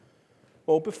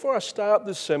Well, before I start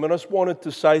this sermon, I just wanted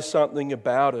to say something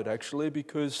about it, actually,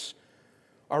 because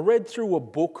I read through a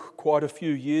book quite a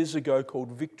few years ago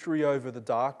called Victory Over the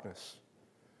Darkness.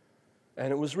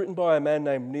 And it was written by a man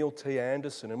named Neil T.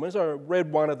 Anderson. And as I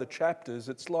read one of the chapters,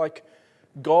 it's like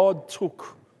God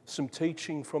took some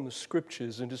teaching from the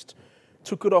scriptures and just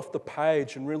took it off the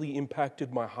page and really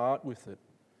impacted my heart with it.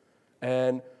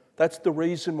 And that's the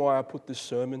reason why I put this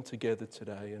sermon together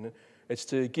today. And it's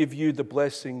to give you the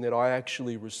blessing that I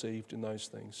actually received in those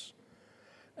things.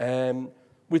 And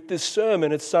with this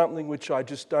sermon, it's something which I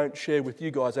just don't share with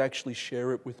you guys. I actually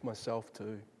share it with myself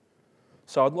too.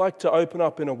 So I'd like to open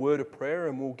up in a word of prayer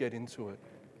and we'll get into it.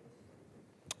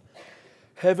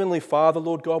 Heavenly Father,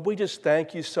 Lord God, we just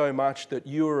thank you so much that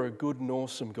you are a good and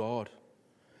awesome God.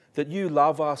 That you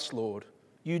love us, Lord.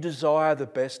 You desire the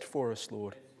best for us,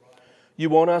 Lord. You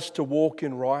want us to walk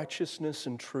in righteousness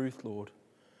and truth, Lord.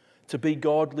 To be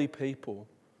godly people.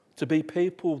 To be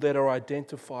people that are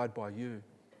identified by you.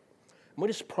 And we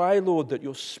just pray, Lord, that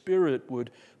your Spirit would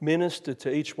minister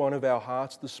to each one of our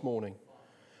hearts this morning.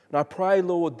 And I pray,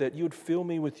 Lord, that you would fill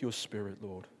me with your Spirit,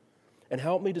 Lord. And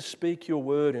help me to speak your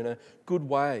word in a good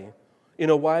way. In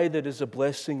a way that is a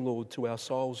blessing, Lord, to our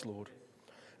souls, Lord.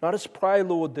 And I just pray,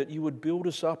 Lord, that you would build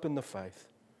us up in the faith.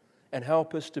 And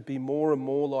help us to be more and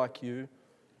more like you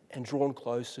and drawn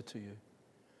closer to you.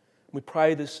 We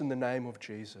pray this in the name of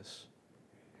Jesus.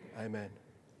 Amen.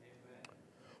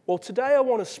 Well, today I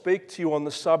want to speak to you on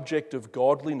the subject of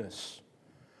godliness.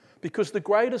 Because the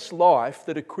greatest life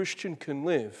that a Christian can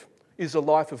live is a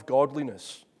life of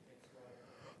godliness.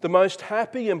 The most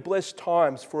happy and blessed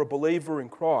times for a believer in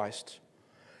Christ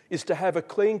is to have a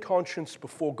clean conscience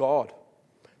before God,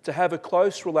 to have a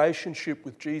close relationship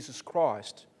with Jesus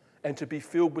Christ, and to be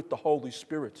filled with the Holy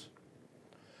Spirit.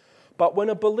 But when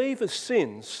a believer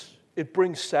sins, it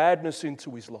brings sadness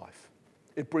into his life.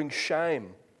 It brings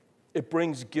shame. It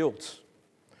brings guilt.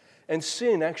 And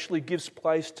sin actually gives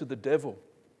place to the devil.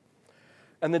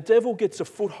 And the devil gets a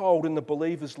foothold in the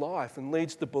believer's life and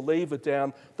leads the believer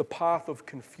down the path of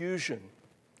confusion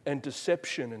and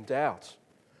deception and doubt.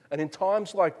 And in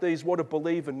times like these, what a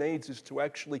believer needs is to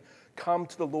actually come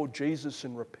to the Lord Jesus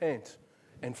and repent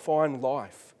and find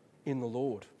life in the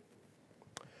Lord.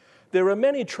 There are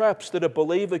many traps that a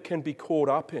believer can be caught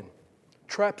up in.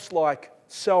 Traps like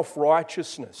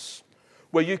self-righteousness,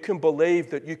 where you can believe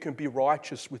that you can be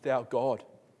righteous without God.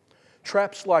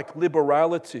 Traps like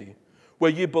liberality, where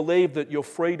you believe that you're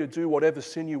free to do whatever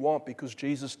sin you want because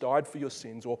Jesus died for your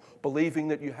sins, or believing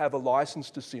that you have a license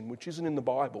to sin, which isn't in the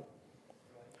Bible.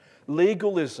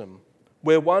 Legalism,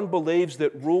 where one believes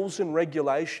that rules and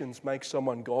regulations make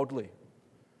someone godly.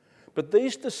 But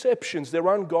these deceptions, they're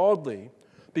ungodly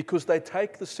because they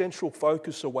take the central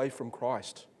focus away from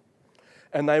Christ.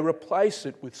 And they replace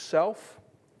it with self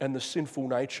and the sinful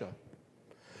nature.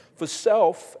 For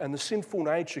self and the sinful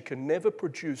nature can never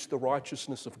produce the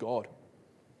righteousness of God.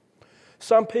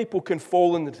 Some people can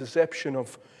fall in the deception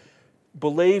of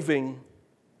believing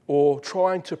or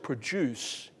trying to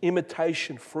produce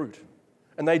imitation fruit.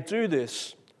 And they do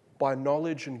this by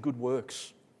knowledge and good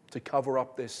works to cover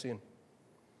up their sin.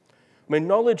 I mean,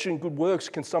 knowledge and good works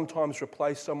can sometimes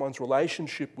replace someone's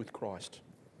relationship with Christ.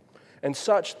 And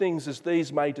such things as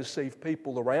these may deceive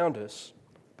people around us,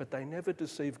 but they never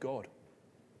deceive God.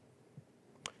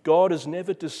 God is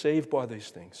never deceived by these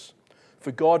things.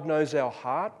 For God knows our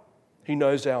heart, He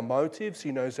knows our motives,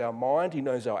 He knows our mind, He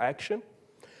knows our action.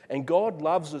 And God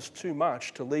loves us too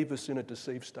much to leave us in a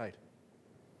deceived state.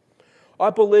 I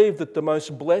believe that the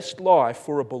most blessed life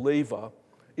for a believer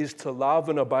is to love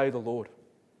and obey the Lord,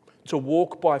 to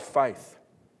walk by faith,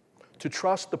 to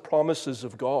trust the promises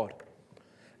of God,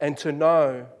 and to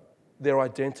know their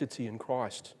identity in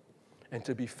Christ, and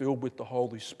to be filled with the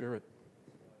Holy Spirit.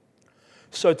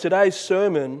 So today's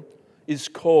sermon is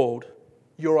called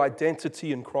Your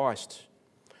Identity in Christ.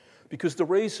 Because the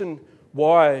reason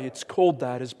why it's called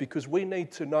that is because we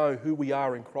need to know who we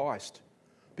are in Christ.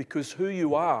 Because who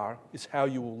you are is how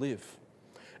you will live.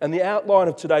 And the outline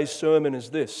of today's sermon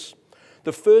is this.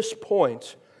 The first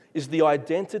point is the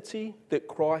identity that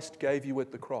Christ gave you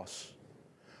at the cross.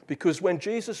 Because when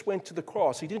Jesus went to the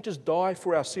cross, He didn't just die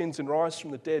for our sins and rise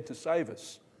from the dead to save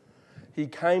us. He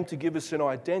came to give us an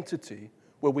identity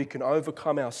where we can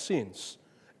overcome our sins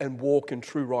and walk in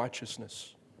true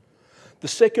righteousness. The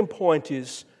second point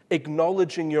is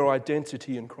acknowledging your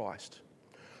identity in Christ.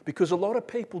 Because a lot of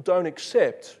people don't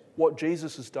accept what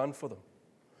Jesus has done for them.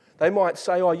 They might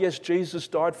say, oh yes, Jesus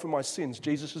died for my sins,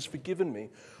 Jesus has forgiven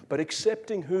me. But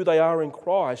accepting who they are in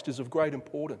Christ is of great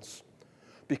importance.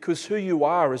 Because who you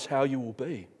are is how you will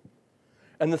be.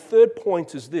 And the third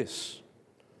point is this.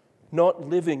 not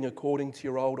living according to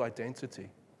your old identity.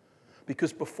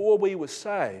 Because before we were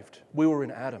saved, we were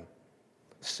in Adam,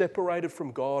 separated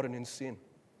from God and in sin.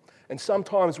 And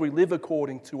sometimes we live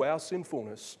according to our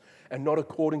sinfulness and not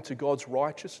according to God's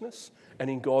righteousness and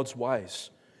in God's ways.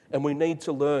 And we need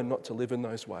to learn not to live in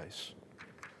those ways.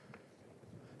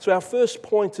 So our first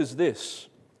point is this: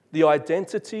 the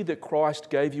identity that Christ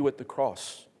gave you at the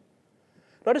cross.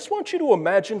 Now I just want you to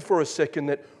imagine for a second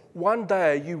that one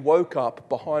day you woke up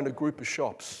behind a group of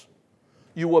shops.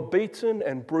 You were beaten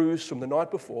and bruised from the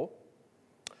night before,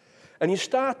 and you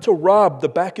start to rub the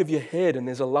back of your head and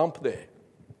there's a lump there.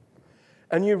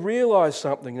 And you realise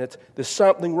something, that there's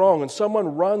something wrong, and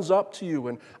someone runs up to you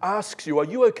and asks you, "Are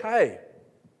you okay?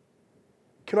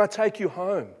 Can I take you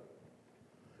home?"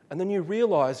 And then you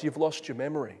realise you've lost your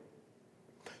memory.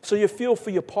 So you feel for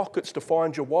your pockets to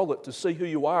find your wallet, to see who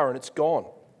you are, and it's gone.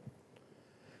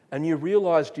 And you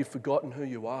realise you've forgotten who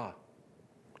you are.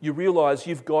 You realise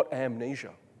you've got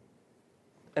amnesia.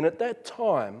 And at that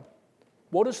time,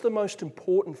 what is the most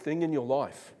important thing in your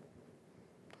life?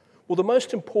 Well, the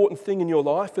most important thing in your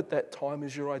life at that time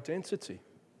is your identity.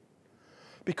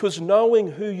 Because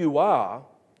knowing who you are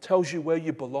tells you where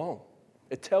you belong.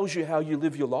 It tells you how you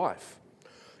live your life.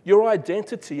 Your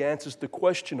identity answers the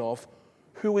question of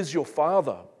who is your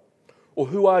father, or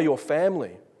who are your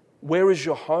family, where is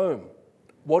your home,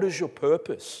 what is your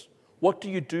purpose, what do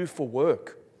you do for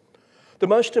work. The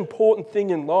most important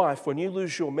thing in life when you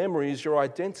lose your memory is your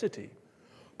identity.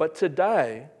 But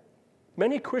today,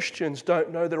 many Christians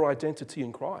don't know their identity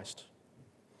in Christ.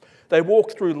 They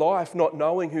walk through life not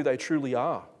knowing who they truly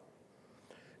are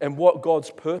and what God's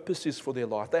purpose is for their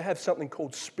life. They have something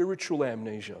called spiritual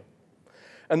amnesia.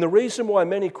 And the reason why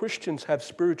many Christians have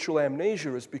spiritual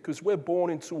amnesia is because we're born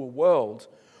into a world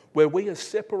where we are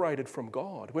separated from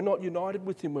God. We're not united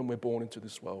with Him when we're born into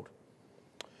this world.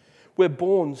 We're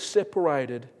born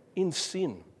separated in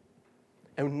sin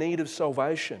and in need of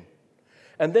salvation.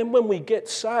 And then when we get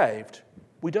saved,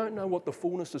 we don't know what the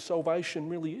fullness of salvation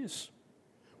really is.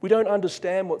 We don't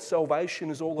understand what salvation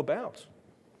is all about.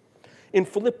 In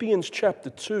Philippians chapter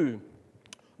 2,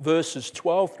 verses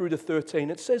 12 through to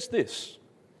 13, it says this.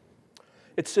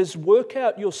 It says, "Work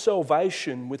out your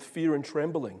salvation with fear and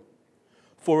trembling,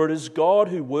 for it is God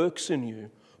who works in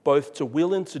you, both to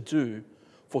will and to do,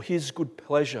 for His good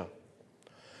pleasure."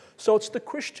 So it's the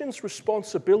Christian's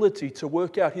responsibility to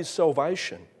work out his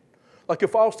salvation. Like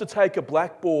if I was to take a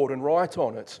blackboard and write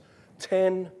on it,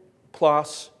 10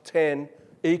 plus 10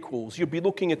 equals, you'd be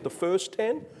looking at the first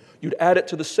 10, you'd add it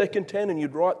to the second 10, and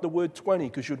you'd write the word 20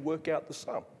 because you'd work out the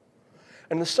sum.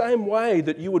 And the same way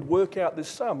that you would work out this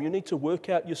sum, you need to work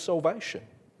out your salvation.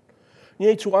 You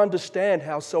need to understand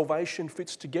how salvation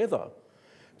fits together,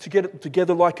 to get it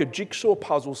together like a jigsaw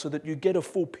puzzle so that you get a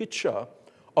full picture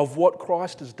of what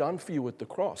Christ has done for you at the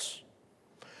cross.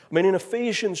 I mean, in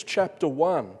Ephesians chapter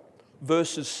 1,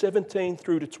 verses 17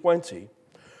 through to 20,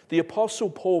 the Apostle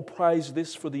Paul prays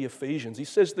this for the Ephesians. He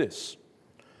says this,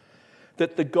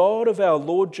 that the God of our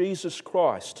Lord Jesus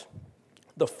Christ,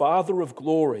 the Father of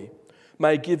glory,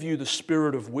 may give you the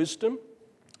spirit of wisdom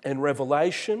and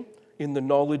revelation in the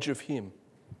knowledge of Him,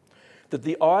 that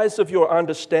the eyes of your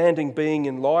understanding being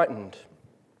enlightened,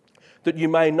 that you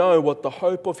may know what the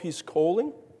hope of His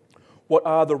calling, what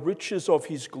are the riches of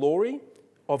His glory,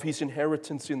 of His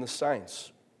inheritance in the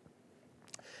saints,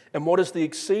 and what is the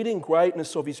exceeding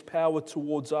greatness of His power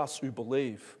towards us who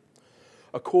believe,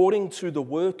 according to the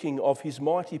working of His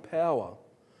mighty power,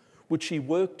 which He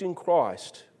worked in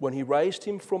Christ when He raised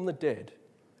Him from the dead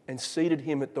and seated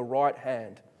Him at the right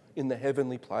hand in the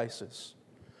heavenly places.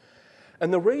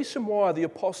 And the reason why the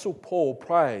Apostle Paul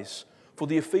prays for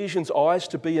the Ephesians' eyes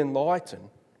to be enlightened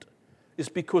is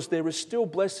because there is still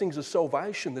blessings of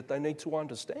salvation that they need to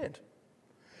understand.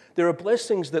 There are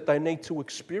blessings that they need to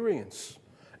experience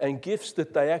and gifts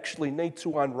that they actually need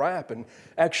to unwrap and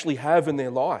actually have in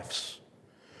their lives.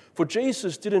 For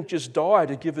Jesus didn't just die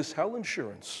to give us hell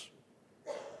insurance.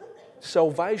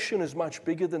 Salvation is much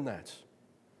bigger than that.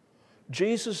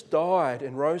 Jesus died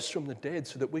and rose from the dead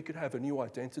so that we could have a new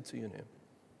identity in Him.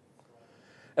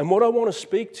 And what I want to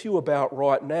speak to you about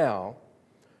right now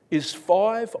is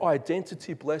 5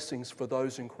 identity blessings for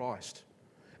those in Christ.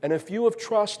 And if you have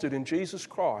trusted in Jesus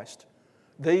Christ,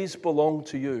 these belong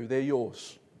to you. They're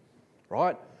yours,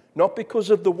 right? Not because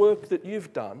of the work that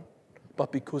you've done,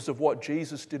 but because of what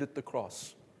Jesus did at the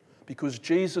cross. Because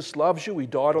Jesus loves you, He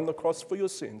died on the cross for your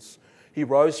sins. He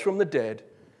rose from the dead,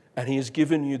 and He has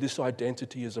given you this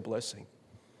identity as a blessing.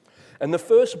 And the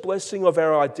first blessing of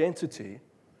our identity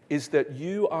is that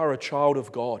you are a child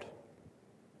of God.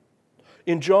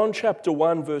 In John chapter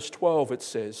 1, verse 12, it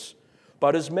says,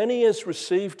 But as many as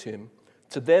received him,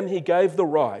 to them he gave the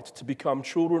right to become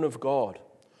children of God,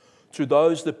 to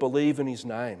those that believe in his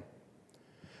name.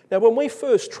 Now, when we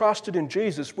first trusted in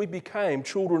Jesus, we became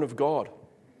children of God.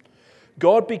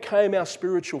 God became our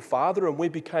spiritual father and we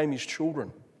became his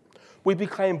children. We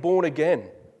became born again.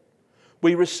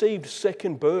 We received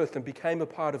second birth and became a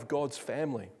part of God's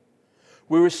family.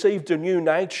 We received a new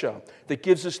nature that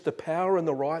gives us the power and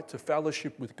the right to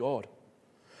fellowship with God.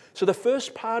 So the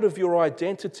first part of your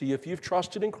identity, if you've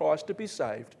trusted in Christ to be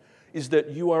saved, is that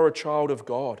you are a child of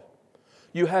God.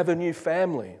 You have a new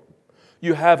family.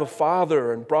 You have a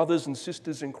father and brothers and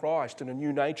sisters in Christ and a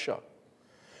new nature.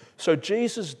 So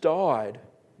Jesus died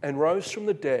and rose from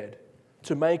the dead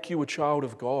to make you a child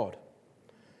of God.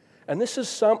 And this is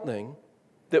something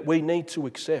that we need to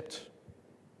accept.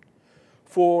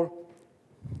 For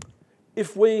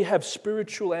if we have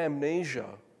spiritual amnesia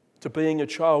to being a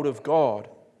child of God,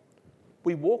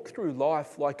 we walk through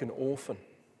life like an orphan,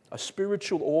 a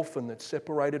spiritual orphan that's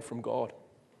separated from God.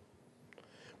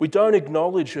 We don't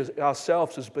acknowledge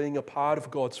ourselves as being a part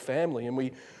of God's family, and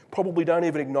we probably don't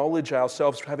even acknowledge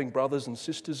ourselves as having brothers and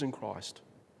sisters in Christ.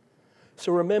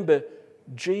 So remember,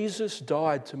 Jesus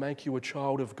died to make you a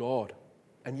child of God,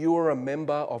 and you are a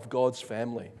member of God's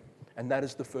family, and that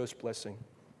is the first blessing.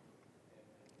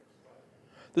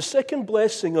 The second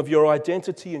blessing of your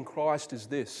identity in Christ is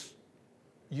this: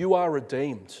 you are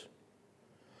redeemed.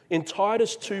 In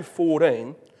Titus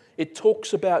 2:14, it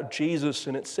talks about Jesus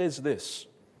and it says this: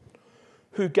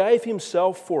 who gave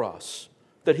himself for us,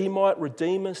 that he might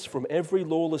redeem us from every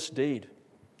lawless deed,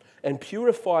 and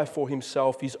purify for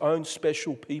himself his own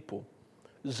special people,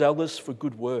 zealous for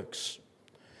good works.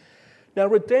 Now,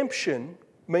 redemption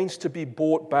means to be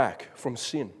bought back from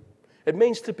sin. It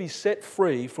means to be set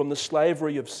free from the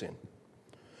slavery of sin.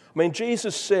 I mean,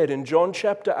 Jesus said in John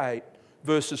chapter 8,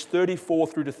 verses 34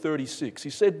 through to 36, he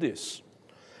said this.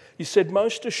 He said,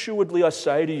 most assuredly I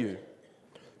say to you,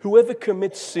 whoever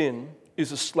commits sin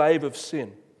is a slave of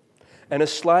sin, and a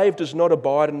slave does not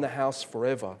abide in the house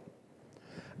forever.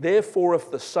 Therefore, if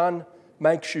the Son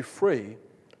makes you free,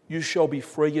 you shall be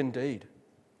free indeed.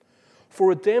 For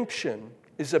redemption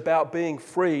is about being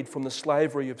freed from the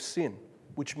slavery of sin,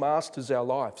 which masters our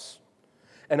lives,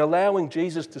 and allowing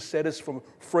Jesus to set us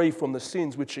free from the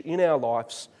sins which are in our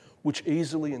lives, which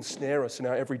easily ensnare us in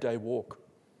our everyday walk.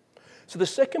 So the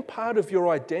second part of your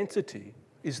identity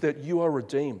is that you are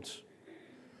redeemed.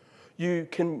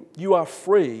 You are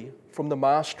free from the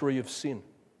mastery of sin.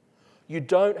 You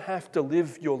don't have to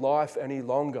live your life any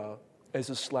longer as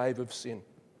a slave of sin.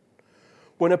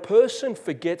 When a person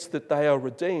forgets that they are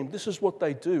redeemed, this is what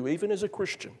they do, even as a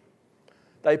Christian.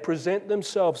 They present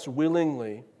themselves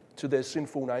willingly to their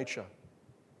sinful nature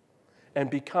and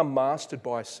become mastered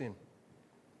by sin.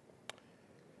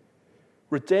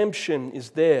 Redemption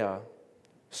is there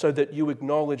so that you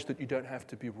acknowledge that you don't have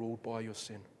to be ruled by your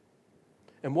sin.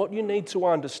 And what you need to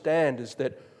understand is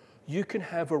that you can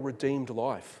have a redeemed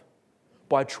life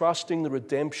by trusting the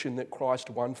redemption that Christ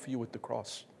won for you at the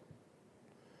cross,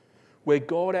 where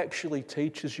God actually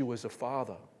teaches you as a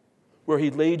father, where he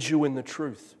leads you in the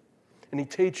truth, and he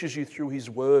teaches you through his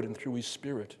word and through his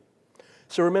spirit.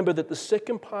 So remember that the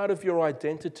second part of your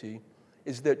identity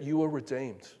is that you are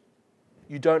redeemed.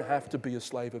 You don't have to be a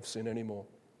slave of sin anymore.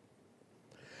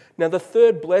 Now, the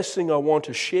third blessing I want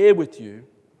to share with you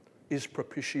is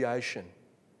propitiation.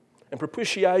 And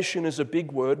propitiation is a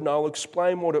big word, and I'll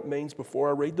explain what it means before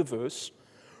I read the verse.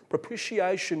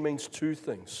 Propitiation means two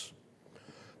things.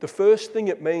 The first thing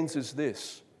it means is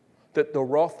this, that the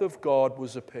wrath of God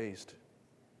was appeased.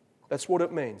 That's what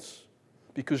it means.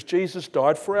 Because Jesus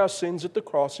died for our sins at the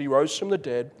cross, he rose from the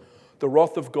dead, the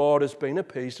wrath of God has been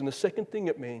appeased. And the second thing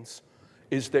it means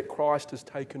is that Christ has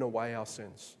taken away our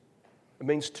sins. It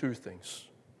means two things.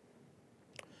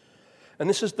 And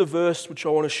this is the verse which I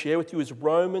want to share with you, is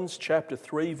Romans chapter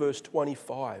 3, verse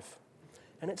 25.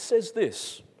 And it says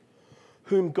this: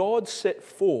 whom God set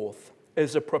forth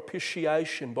as a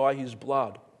propitiation by his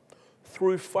blood,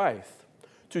 through faith,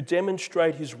 to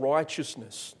demonstrate his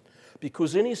righteousness,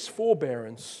 because in his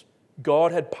forbearance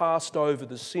God had passed over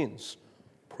the sins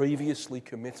previously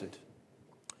committed.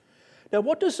 Now,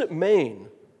 what does it mean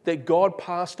that God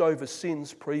passed over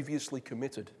sins previously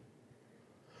committed?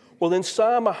 Well, in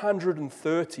Psalm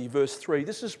 130, verse 3,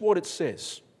 this is what it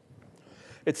says.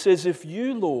 It says, if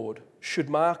you, Lord, should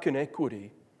mark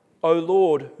iniquity, O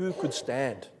Lord, who could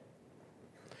stand?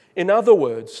 In other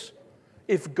words,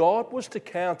 if God was to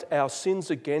count our sins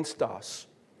against us,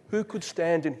 who could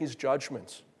stand in his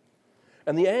judgment?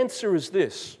 And the answer is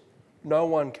this: no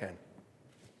one can.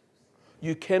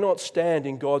 You cannot stand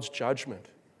in God's judgment.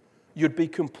 You'd be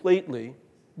completely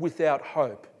without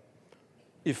hope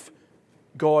if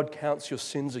God counts your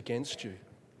sins against you.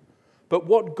 But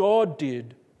what God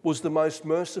did was the most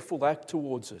merciful act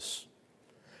towards us.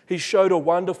 He showed a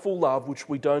wonderful love which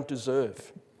we don't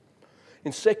deserve.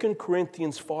 In 2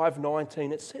 Corinthians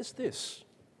 5:19 it says this,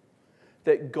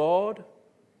 that God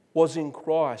was in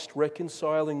Christ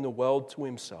reconciling the world to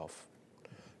himself,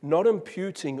 not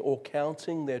imputing or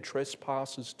counting their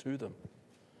trespasses to them.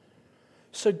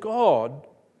 So God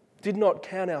did not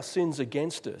count our sins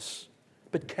against us,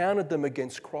 but counted them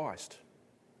against Christ.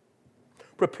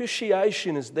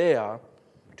 Propitiation is there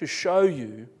to show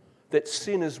you that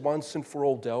sin is once and for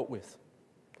all dealt with,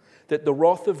 that the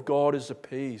wrath of God is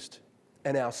appeased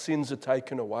and our sins are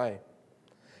taken away,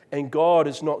 and God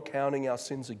is not counting our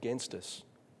sins against us.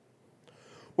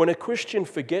 When a Christian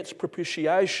forgets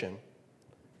propitiation,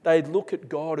 they look at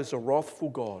God as a wrathful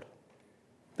God,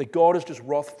 that God is just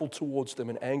wrathful towards them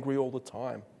and angry all the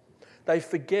time. They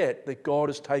forget that God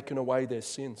has taken away their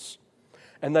sins,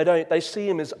 and they see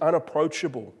him as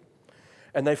unapproachable,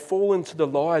 and they fall into the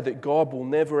lie that God will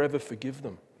never ever forgive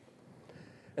them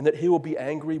and that he will be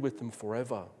angry with them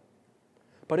forever.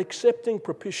 But accepting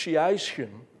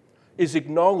propitiation is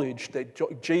acknowledged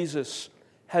that Jesus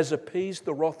has appeased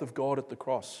the wrath of God at the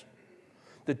cross,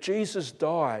 that Jesus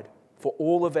died for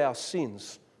all of our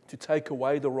sins to take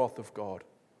away the wrath of God.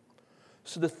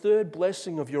 So the third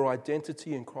blessing of your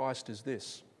identity in Christ is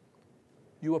this: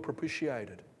 you are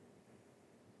propitiated.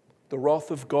 The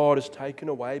wrath of God is taken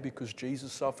away because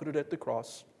Jesus suffered it at the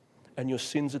cross, and your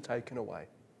sins are taken away.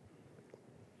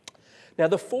 Now,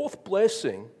 the fourth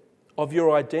blessing of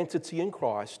your identity in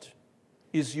Christ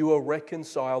is you are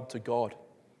reconciled to God.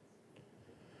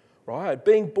 Right?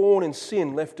 Being born in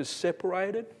sin left us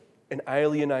separated and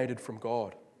alienated from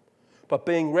God. But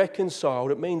being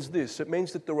reconciled, it means this. It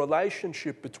means that the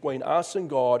relationship between us and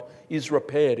God is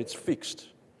repaired. It's fixed.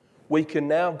 We can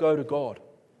now go to God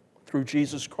through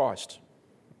Jesus Christ.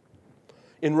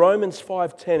 In Romans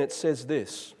 5:10 it says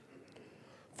this,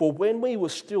 "For when we were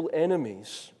still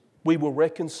enemies, we were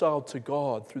reconciled to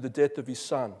God through the death of his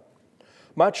Son.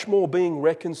 Much more being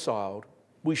reconciled,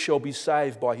 we shall be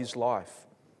saved by his life."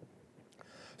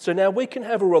 So now we can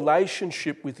have a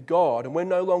relationship with God and we're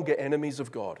no longer enemies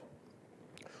of God.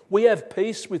 We have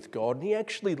peace with God and he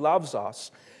actually loves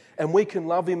us and we can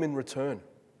love him in return.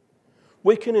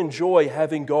 We can enjoy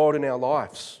having God in our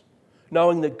lives,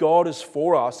 knowing that God is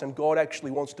for us and God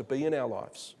actually wants to be in our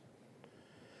lives.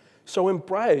 So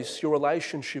embrace your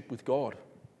relationship with God.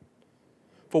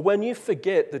 For when you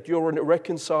forget that you're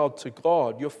reconciled to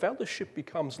God, your fellowship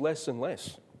becomes less and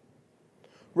less.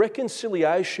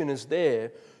 Reconciliation is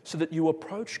there so that you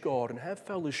approach God and have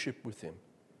fellowship with him,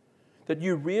 that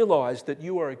you realize that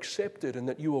you are accepted and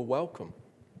that you are welcome.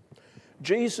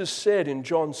 Jesus said in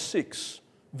John 6,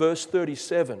 verse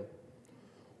 37,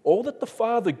 "All that the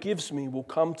Father gives me will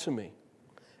come to me,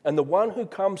 and the one who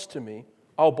comes to me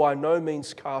I'll by no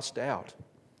means cast out."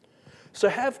 So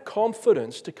have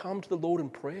confidence to come to the Lord in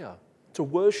prayer, to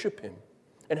worship him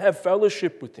and have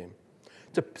fellowship with him,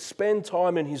 to spend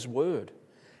time in his word,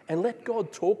 and let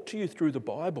God talk to you through the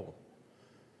Bible.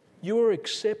 You are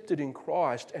accepted in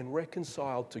Christ and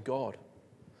reconciled to God.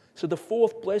 So the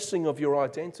fourth blessing of your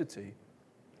identity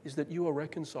is that you are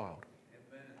reconciled.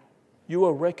 Amen. You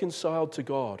are reconciled to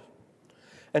God.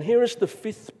 And here is the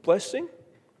fifth blessing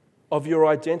of your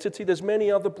identity. There's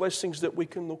many other blessings that we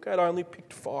can look at. I only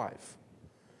picked 5.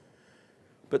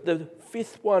 But the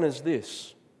fifth one is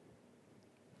this,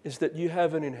 is that you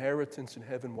have an inheritance in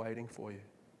heaven waiting for you.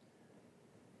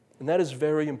 And that is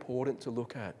very important to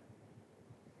look at.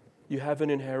 You have an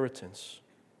inheritance.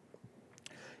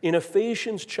 In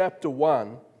Ephesians chapter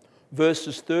 1,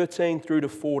 verses 13 through to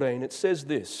 14, it says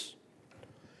this,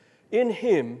 "In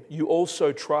him you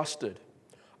also trusted,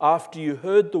 after you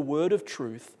heard the word of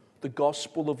truth, the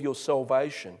gospel of your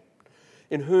salvation,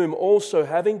 in whom also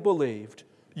having believed,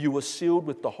 you were sealed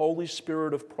with the Holy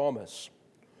Spirit of promise,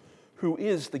 who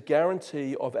is the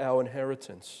guarantee of our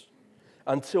inheritance,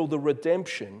 until the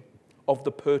redemption of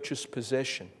the purchased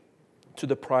possession, to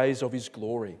the praise of his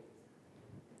glory."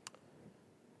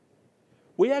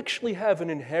 We actually have an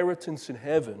inheritance in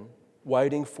heaven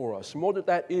waiting for us. And what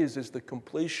that is the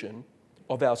completion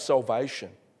of our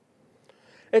salvation.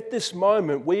 At this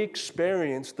moment, we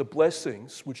experience the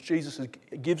blessings which Jesus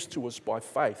gives to us by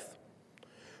faith.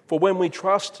 For when we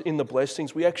trust in the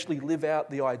blessings, we actually live out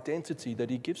the identity that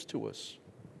he gives to us.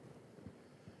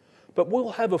 But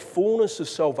we'll have a fullness of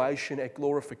salvation at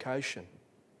glorification,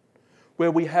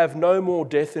 where we have no more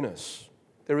death in us.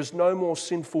 There is no more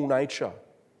sinful nature.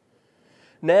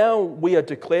 Now we are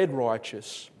declared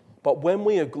righteous, but when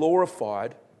we are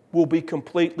glorified, will be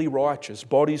completely righteous,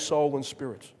 body, soul, and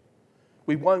spirit.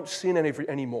 We won't sin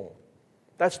anymore.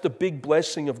 That's the big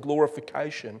blessing of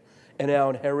glorification and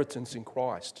our inheritance in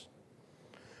Christ.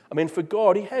 I mean, for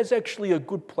God, He has actually a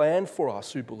good plan for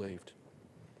us who believed.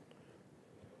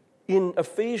 In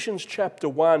Ephesians chapter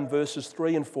 1, verses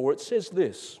 3 and 4, it says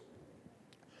this: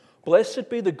 "Blessed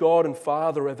be the God and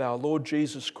Father of our Lord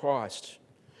Jesus Christ,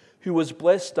 who has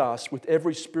blessed us with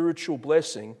every spiritual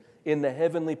blessing in the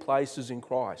heavenly places in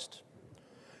Christ,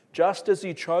 just as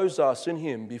He chose us in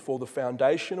Him before the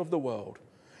foundation of the world,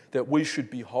 that we should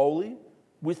be holy,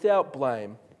 without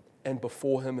blame, and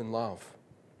before Him in love."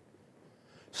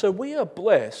 So we are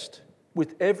blessed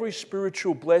with every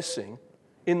spiritual blessing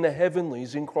in the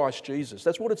heavenlies in Christ Jesus.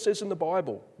 That's what it says in the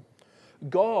Bible.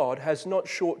 God has not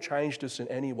shortchanged us in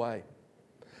any way.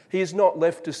 He has not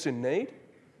left us in need.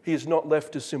 He has not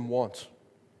left us in want.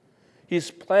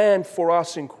 His plan for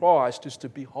us in Christ is to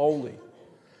be holy.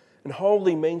 And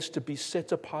holy means to be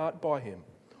set apart by Him.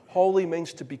 Holy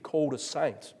means to be called a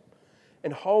saint.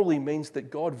 And holy means that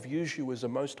God views you as a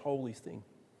most holy thing.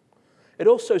 It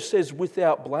also says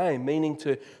without blame, meaning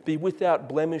to be without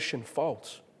blemish and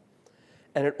fault.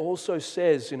 And it also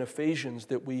says in Ephesians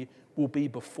that we will be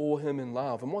before Him in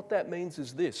love. And what that means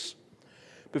is this: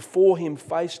 before Him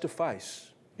face to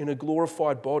face in a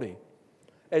glorified body.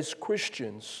 As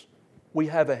Christians, we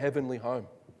have a heavenly home.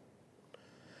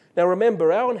 Now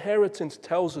remember, our inheritance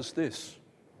tells us this,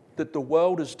 that the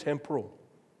world is temporal.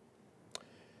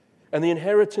 And the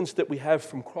inheritance that we have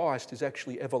from Christ is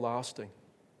actually everlasting.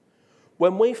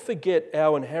 When we forget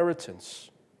our inheritance,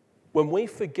 when we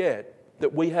forget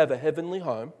that we have a heavenly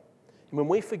home, and when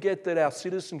we forget that our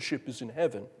citizenship is in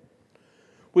heaven,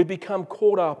 we become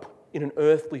caught up in an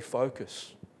earthly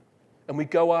focus and we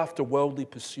go after worldly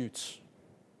pursuits.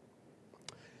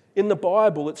 In the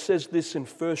Bible, it says this in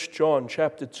 1 John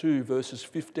chapter 2, verses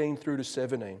 15 through to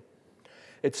 17.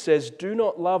 It says, "Do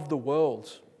not love the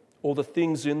world or the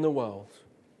things in the world.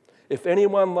 If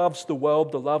anyone loves the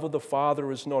world, the love of the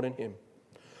Father is not in him.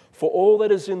 For all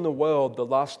that is in the world, the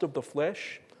lust of the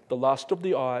flesh, the lust of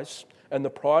the eyes, and the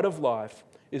pride of life,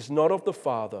 is not of the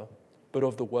Father, but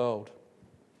of the world.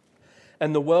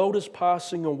 And the world is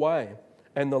passing away,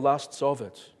 and the lusts of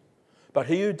it. But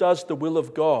he who does the will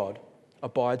of God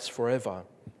abides forever."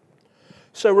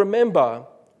 So remember,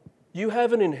 you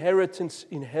have an inheritance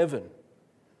in heaven.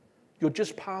 You're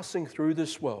just passing through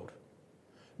this world.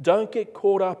 Don't get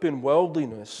caught up in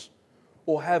worldliness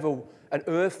or have an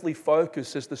earthly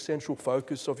focus as the central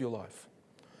focus of your life.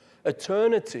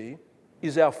 Eternity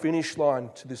is our finish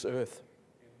line to this earth.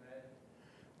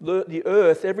 The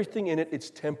earth, everything in it,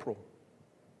 it's temporal.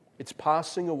 It's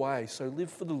passing away, so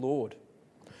live for the Lord.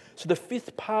 So the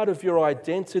fifth part of your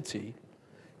identity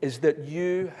is that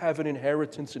you have an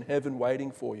inheritance in heaven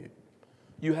waiting for you.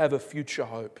 You have a future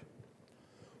hope.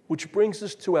 Which brings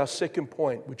us to our second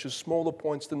point, which is smaller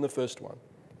points than the first one.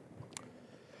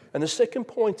 And the second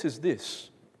point is this: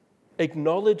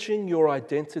 acknowledging your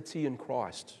identity in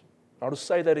Christ. I'll just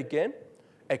say that again.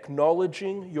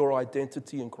 Acknowledging your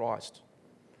identity in Christ.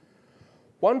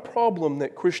 One problem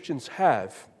that Christians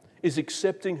have is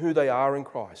accepting who they are in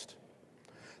Christ.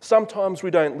 Sometimes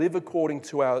we don't live according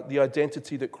to the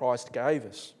identity that Christ gave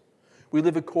us. We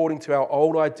live according to our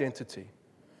old identity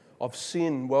of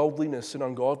sin, worldliness, and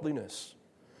ungodliness.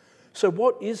 So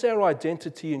what is our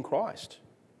identity in Christ?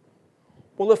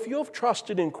 Well, if you've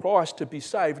trusted in Christ to be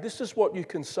saved, this is what you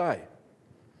can say.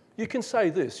 You can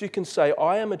say this. You can say,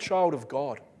 "I am a child of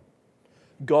God.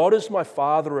 God is my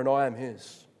Father and I am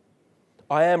His.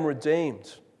 I am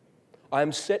redeemed. I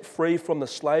am set free from the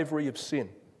slavery of sin.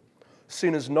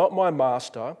 Sin is not my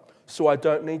master, so I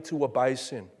don't need to obey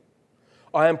sin.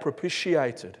 I am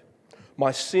propitiated.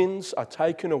 My sins are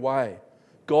taken away.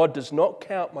 God does not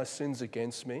count my sins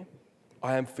against me.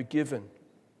 I am forgiven.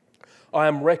 I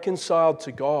am reconciled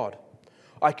to God.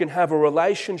 I can have a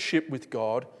relationship with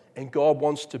God, and God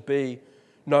wants to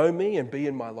know me and be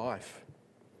in my life.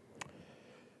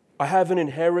 I have an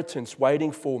inheritance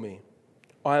waiting for me.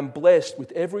 I am blessed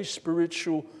with every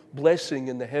spiritual blessing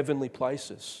in the heavenly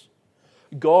places.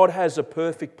 God has a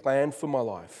perfect plan for my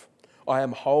life. I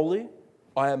am holy,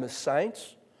 I am a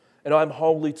saint, and I am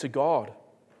holy to God.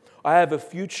 I have a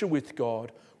future with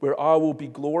God where I will be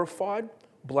glorified,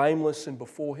 blameless, and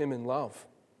before Him in love.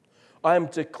 I am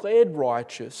declared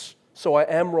righteous, so I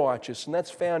am righteous, and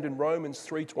that's found in Romans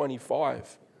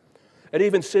 3:25. It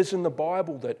even says in the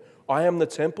Bible that I am the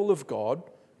temple of God,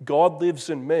 God lives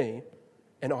in me,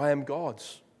 and I am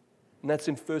God's. And that's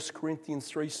in 1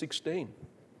 Corinthians 3:16.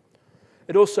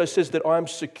 It also says that I am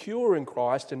secure in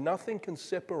Christ and nothing can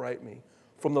separate me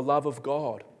from the love of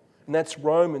God. And that's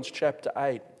Romans chapter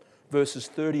 8, verses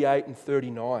 38 and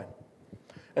 39.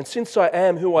 And since I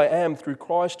am who I am through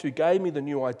Christ who gave me the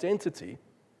new identity,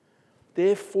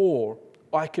 therefore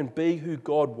I can be who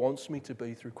God wants me to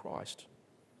be through Christ.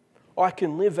 I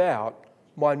can live out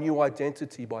my new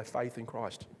identity by faith in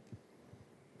Christ.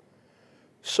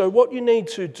 So what you need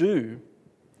to do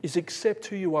is accept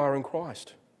who you are in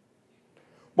Christ.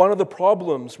 One of the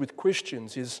problems with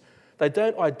Christians is they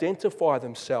don't identify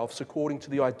themselves according to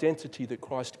the identity that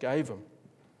Christ gave them.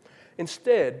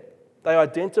 Instead, they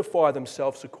identify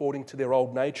themselves according to their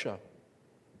old nature.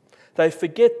 They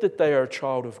forget that they are a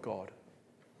child of God.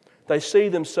 They see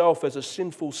themselves as a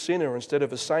sinful sinner instead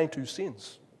of a saint who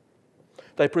sins.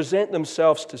 They present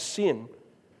themselves to sin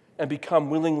and become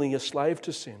willingly a slave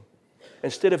to sin.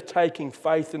 Instead of taking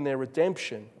faith in their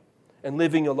redemption and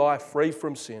living a life free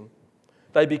from sin,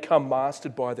 they become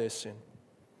mastered by their sin.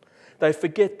 They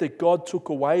forget that God took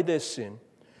away their sin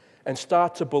and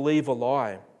start to believe a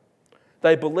lie.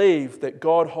 They believe that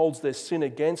God holds their sin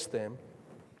against them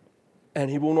and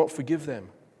He will not forgive them.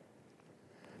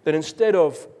 That instead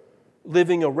of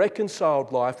living a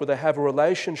reconciled life where they have a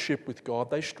relationship with God,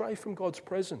 they stray from God's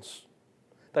presence.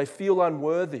 They feel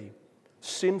unworthy,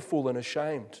 sinful and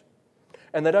ashamed.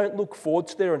 And they don't look forward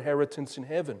to their inheritance in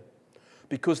heaven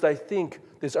because they think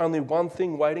there's only one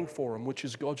thing waiting for them, which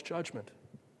is God's judgment.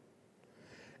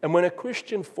 And when a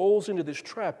Christian falls into this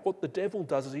trap, what the devil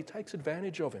does is he takes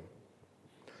advantage of him.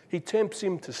 He tempts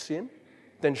him to sin,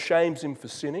 then shames him for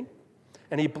sinning,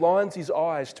 and he blinds his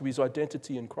eyes to his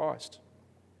identity in Christ.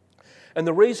 And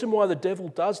the reason why the devil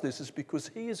does this is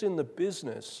because he is in the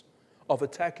business of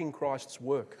attacking Christ's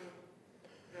work.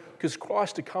 Because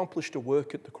Christ accomplished a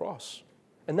work at the cross.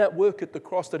 And that work at the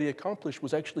cross that He accomplished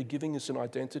was actually giving us an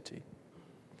identity.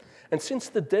 And since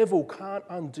the devil can't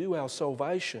undo our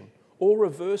salvation or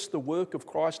reverse the work of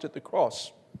Christ at the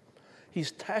cross,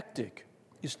 his tactic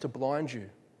is to blind you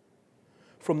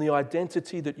from the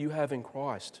identity that you have in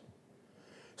Christ,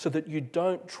 so that you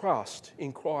don't trust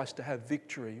in Christ to have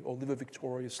victory or live a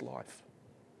victorious life.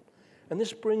 And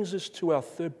this brings us to our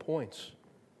third point: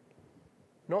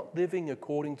 not living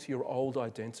according to your old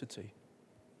identity.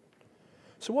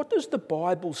 So what does the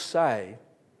Bible say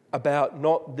about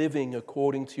not living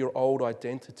according to your old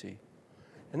identity?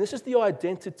 And this is the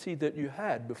identity that you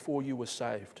had before you were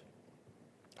saved.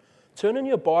 Turn in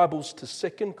your Bibles to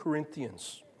 2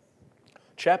 Corinthians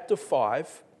chapter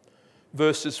 5,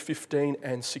 verses 15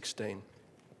 and 16.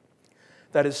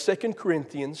 That is 2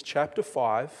 Corinthians chapter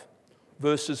 5,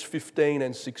 verses 15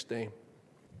 and 16.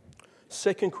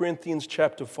 2 Corinthians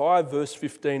chapter 5, verse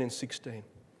 15 and 16.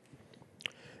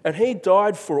 And He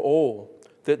died for all,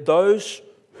 that those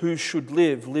who should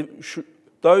live should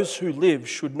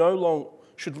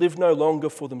live no longer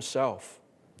for themselves,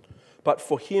 but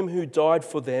for Him who died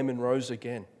for them and rose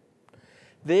again.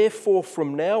 Therefore,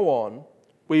 from now on,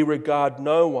 we regard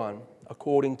no one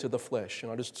according to the flesh.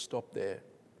 And I just stop there.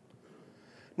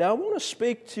 Now, I want to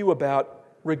speak to you about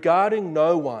regarding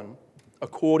no one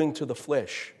according to the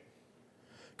flesh.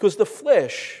 Because the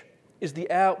flesh is the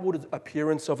outward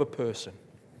appearance of a person,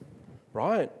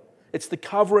 right? It's the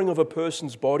covering of a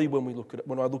person's body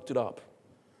when I looked it up.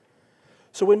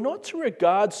 So we're not to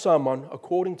regard someone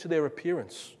according to their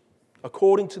appearance,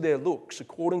 according to their looks,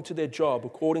 according to their job,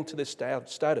 according to their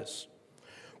status.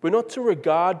 We're not to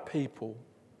regard people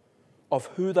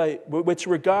we're to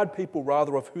regard people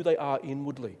rather of who they are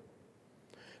inwardly.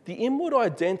 The inward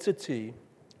identity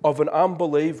of an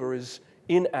unbeliever is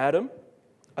in Adam,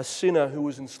 a sinner who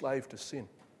was enslaved to sin.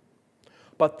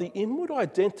 But the inward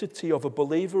identity of a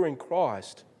believer in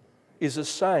Christ is a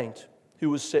saint who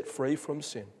was set free from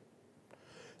sin.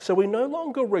 So we no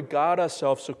longer regard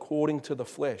ourselves according to the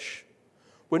flesh.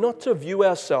 We're not to view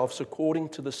ourselves according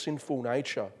to the sinful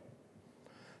nature.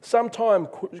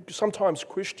 Sometimes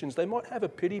Christians, they might have a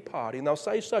pity party and they'll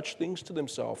say such things to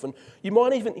themselves. And you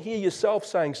might even hear yourself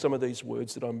saying some of these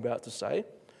words that I'm about to say.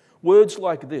 Words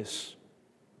like this: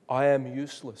 I am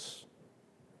useless.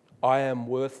 I am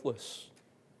worthless.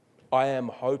 I am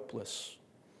hopeless.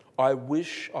 I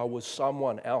wish I was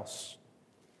someone else.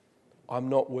 I'm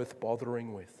not worth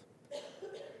bothering with.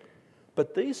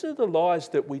 But these are the lies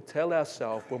that we tell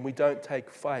ourselves when we don't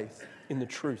take faith in the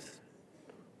truth,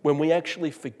 when we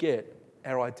actually forget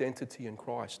our identity in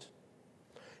Christ.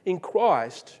 In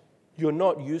Christ, you're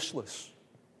not useless,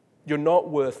 you're not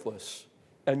worthless,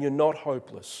 and you're not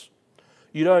hopeless.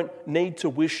 You don't need to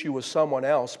wish you were someone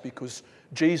else because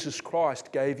Jesus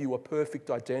Christ gave you a perfect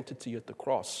identity at the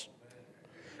cross.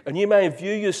 And you may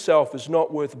view yourself as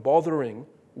not worth bothering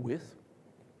with,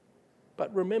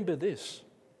 but remember this: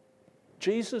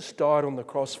 Jesus died on the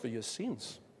cross for your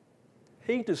sins.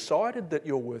 He decided that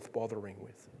you're worth bothering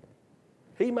with.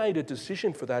 He made a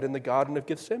decision for that in the Garden of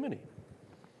Gethsemane.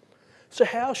 So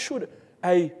how should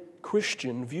a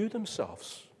Christian view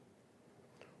themselves?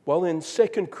 Well, in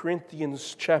 2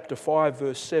 Corinthians chapter 5,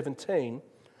 verse 17,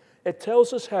 it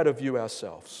tells us how to view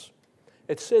ourselves.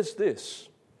 It says this: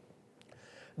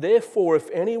 "Therefore, if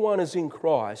anyone is in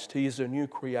Christ, he is a new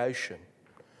creation.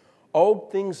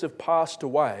 Old things have passed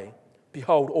away.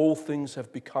 Behold, all things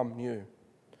have become new."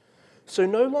 So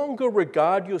no longer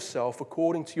regard yourself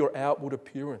according to your outward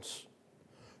appearance.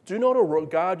 Do not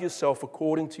regard yourself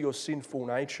according to your sinful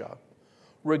nature.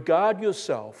 Regard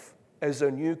yourself as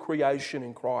a new creation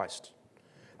in Christ,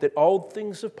 that old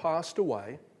things have passed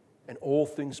away and all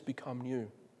things become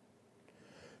new.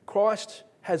 Christ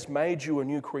has made you a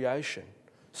new creation.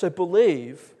 So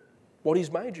believe what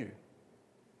He's made you.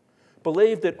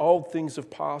 Believe that old things have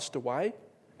passed away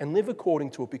and live according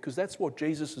to it, because that's what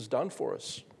Jesus has done for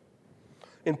us.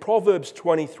 In Proverbs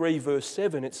 23, verse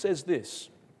 7, it says this: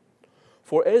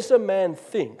 "For as a man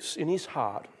thinks in his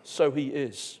heart, so he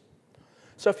is."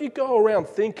 So if you go around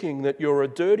thinking that you're a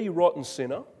dirty, rotten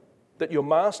sinner, that you're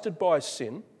mastered by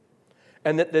sin,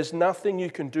 and that there's nothing you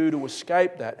can do to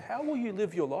escape that, how will you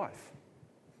live your life?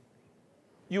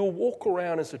 You'll walk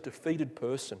around as a defeated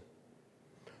person.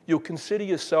 You'll consider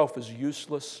yourself as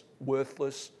useless,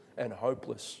 worthless, and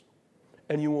hopeless,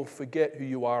 and you will forget who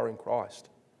you are in Christ.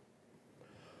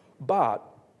 But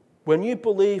when you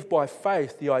believe by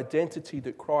faith the identity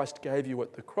that Christ gave you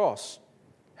at the cross,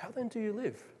 how then do you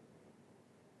live?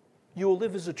 You will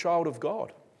live as a child of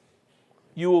God.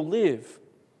 You will live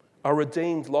a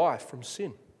redeemed life from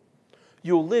sin.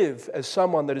 You will live as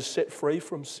someone that is set free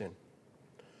from sin.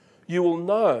 You will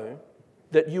know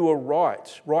that you are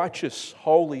right, righteous,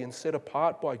 holy, and set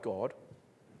apart by God,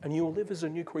 and you will live as a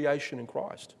new creation in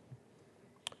Christ.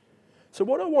 So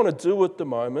what I want to do at the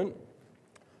moment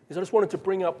is I just wanted to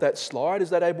bring up that slide. Is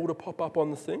that able to pop up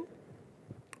on the thing?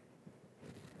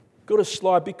 Got a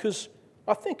slide because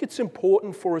I think it's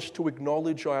important for us to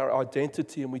acknowledge our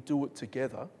identity, and we do it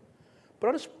together. But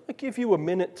I just want to give you a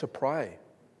minute to pray,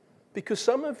 because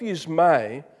some of you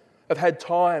may have had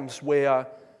times where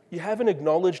you haven't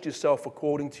acknowledged yourself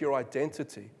according to your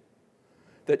identity,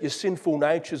 that your sinful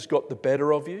nature's got the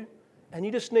better of you, and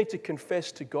you just need to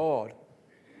confess to God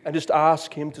and just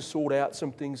ask Him to sort out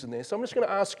some things in there. So I'm just going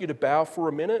to ask you to bow for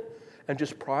a minute and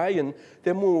just pray, and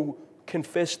then we'll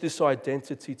confess this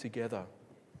identity together.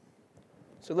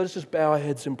 So let's just bow our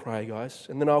heads and pray, guys,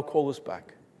 and then I'll call us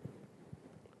back.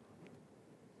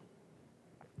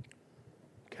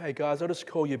 Okay, guys, I'll just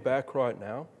call you back right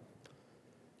now,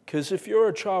 because if you're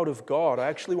a child of God, I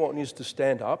actually want you to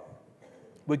stand up.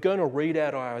 We're going to read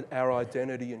out our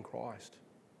identity in Christ.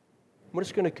 We're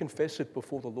just going to confess it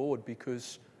before the Lord,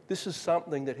 because this is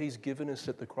something that He's given us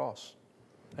at the cross,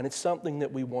 and it's something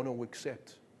that we want to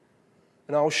accept.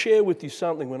 And I'll share with you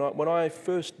something. When I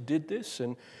first did this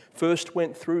and first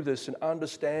went through this and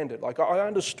understand it, like I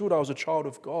understood I was a child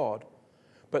of God,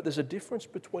 but there's a difference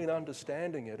between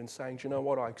understanding it and saying, do you know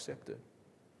what, I accept it.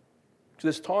 So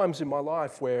there's times in my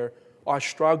life where I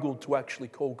struggled to actually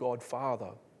call God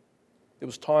Father. There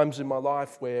was times in my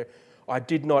life where I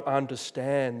did not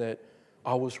understand that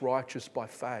I was righteous by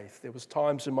faith. There was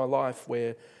times in my life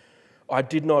where I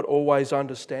did not always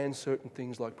understand certain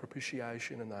things like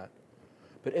propitiation and that.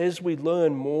 But as we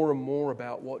learn more and more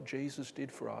about what Jesus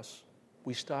did for us,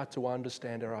 we start to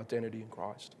understand our identity in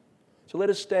Christ. So let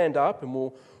us stand up and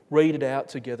we'll read it out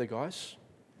together, guys.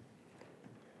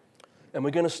 And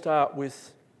we're going to start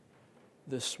with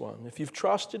this one. If you've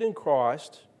trusted in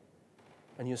Christ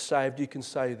and you're saved, you can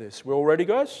say this. We're all ready,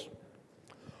 guys?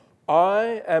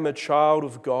 I am a child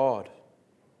of God.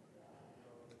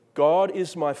 God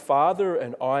is my Father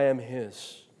and I am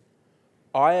His.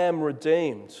 I am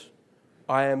redeemed.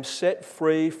 I am set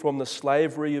free from the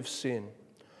slavery of sin.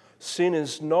 Sin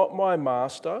is not my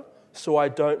master, so I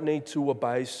don't need to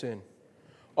obey sin.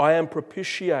 I am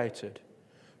propitiated.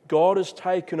 God has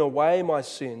taken away my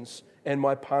sins and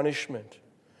my punishment.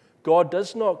 God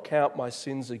does not count my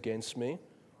sins against me.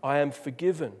 I am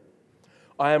forgiven.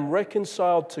 I am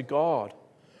reconciled to God.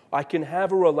 I can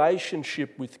have a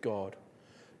relationship with God.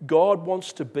 God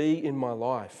wants to be in my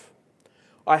life.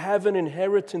 I have an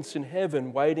inheritance in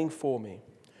heaven waiting for me.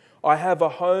 I have a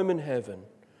home in heaven.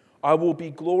 I will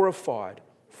be glorified,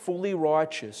 fully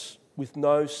righteous, with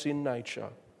no sin nature.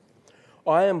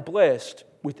 I am blessed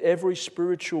with every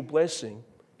spiritual blessing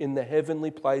in the heavenly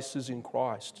places in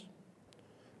Christ.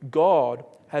 God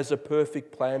has a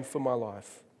perfect plan for my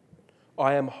life.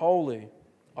 I am holy,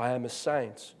 I am a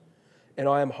saint, and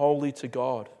I am holy to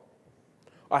God.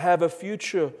 I have a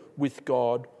future with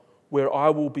God where I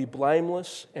will be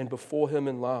blameless and before Him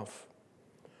in love.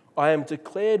 I am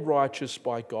declared righteous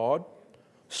by God,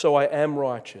 so I am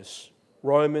righteous.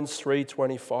 Romans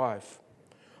 3:25.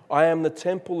 I am the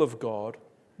temple of God.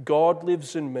 God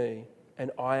lives in me,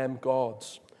 and I am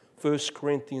God's. 1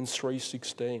 Corinthians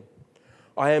 3:16.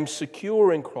 I am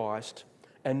secure in Christ,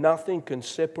 and nothing can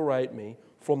separate me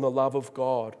from the love of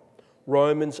God.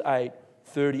 Romans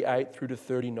 8:38 through to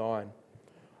 39.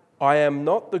 I am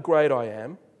not the great I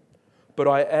am, but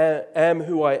I am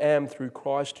who I am through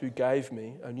Christ who gave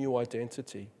me a new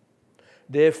identity.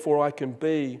 Therefore, I can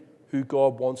be who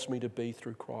God wants me to be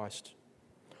through Christ.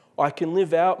 I can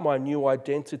live out my new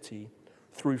identity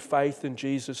through faith in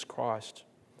Jesus Christ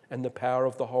and the power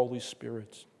of the Holy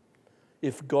Spirit.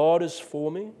 If God is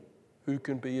for me, who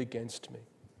can be against me?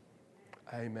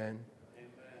 Amen.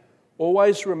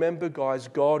 Always remember, guys,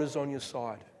 God is on your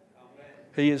side.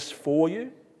 He is for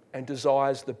you and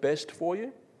desires the best for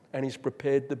you, and He's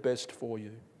prepared the best for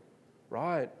you.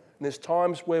 Right? And there's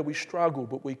times where we struggle,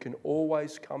 but we can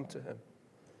always come to Him.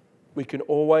 We can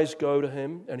always go to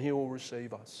Him, and He will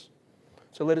receive us.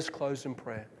 So let us close in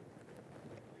prayer.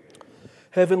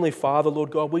 Heavenly Father, Lord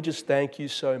God, we just thank You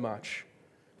so much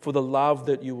for the love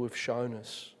that You have shown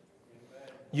us.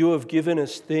 You have given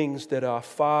us things that are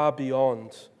far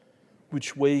beyond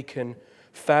which we can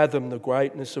fathom the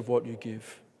greatness of what You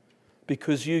give,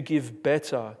 because You give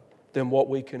better than what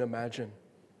we can imagine.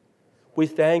 We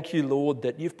thank You, Lord,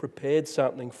 that You've prepared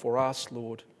something for us,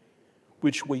 Lord,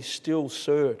 which we still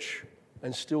search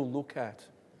and still look at.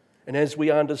 And as we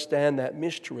understand that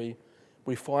mystery,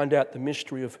 we find out the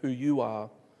mystery of who You are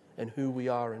and who we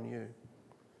are in You.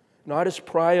 And I just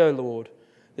pray, oh Lord,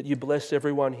 that You bless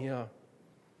everyone here.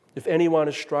 If anyone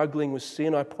is struggling with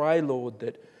sin, I pray, Lord,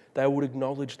 that they would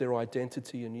acknowledge their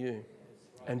identity in You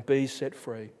and be set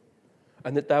free,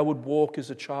 and that they would walk as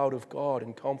a child of God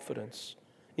in confidence,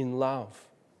 in love.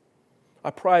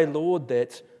 I pray, Lord,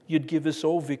 that You'd give us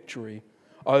all victory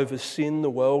over sin, the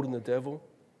world, and the devil,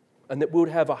 and that we would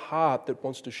have a heart that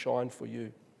wants to shine for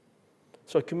You.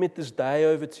 So I commit this day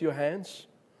over to Your hands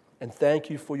and thank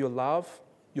You for Your love,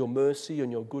 Your mercy,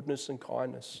 and Your goodness and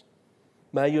kindness.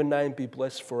 May Your name be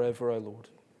blessed forever, O Lord.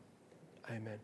 Amen.